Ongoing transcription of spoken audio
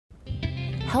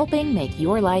helping make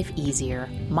your life easier.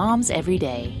 Moms Every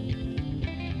Day.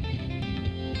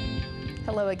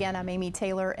 Hello again, I'm Amy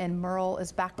Taylor, and Merle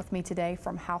is back with me today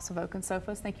from House of Oak and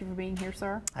Sofas. Thank you for being here,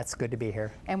 sir. That's good to be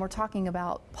here. And we're talking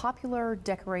about popular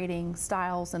decorating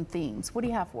styles and themes. What do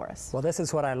you have for us? Well, this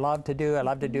is what I love to do. I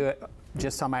love to do it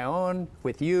just on my own,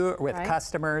 with you, with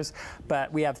customers,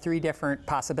 but we have three different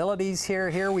possibilities here.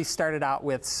 Here we started out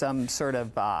with some sort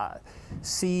of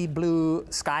sea blue,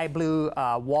 sky blue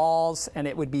walls, and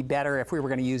it would be better if we were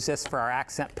going to use this for our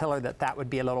accent pillar, that would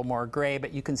be a little more gray,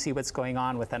 but you can see what's going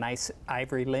on with a nice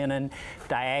ivory linen,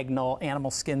 diagonal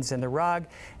animal skins in the rug.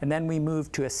 And then we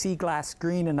moved to a sea glass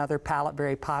green, another palette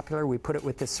very popular. We put it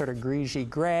with this sort of greasy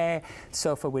gray.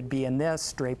 Sofa would be in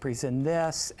this, draperies in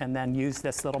this, and then use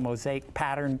this little mosaic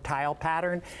pattern, tile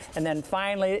pattern. And then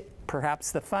finally,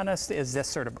 perhaps the funnest is this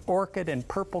sort of orchid and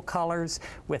purple colors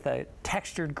with a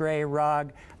textured gray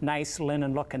rug, nice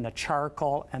linen look in the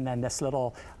charcoal, and then this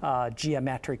little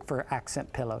geometric for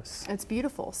accent pillows. It's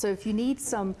beautiful. So if you need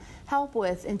some help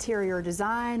with interior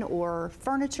design or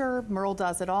furniture, Merle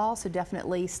does it all, so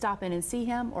definitely stop in and see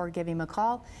him or give him a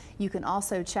call. You can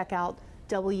also check out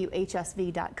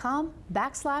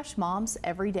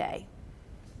whsv.com/momseveryday.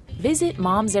 Visit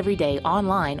Moms Every Day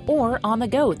online or on the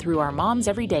go through our Moms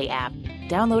Every Day app.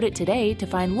 Download it today to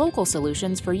find local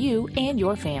solutions for you and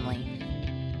your family.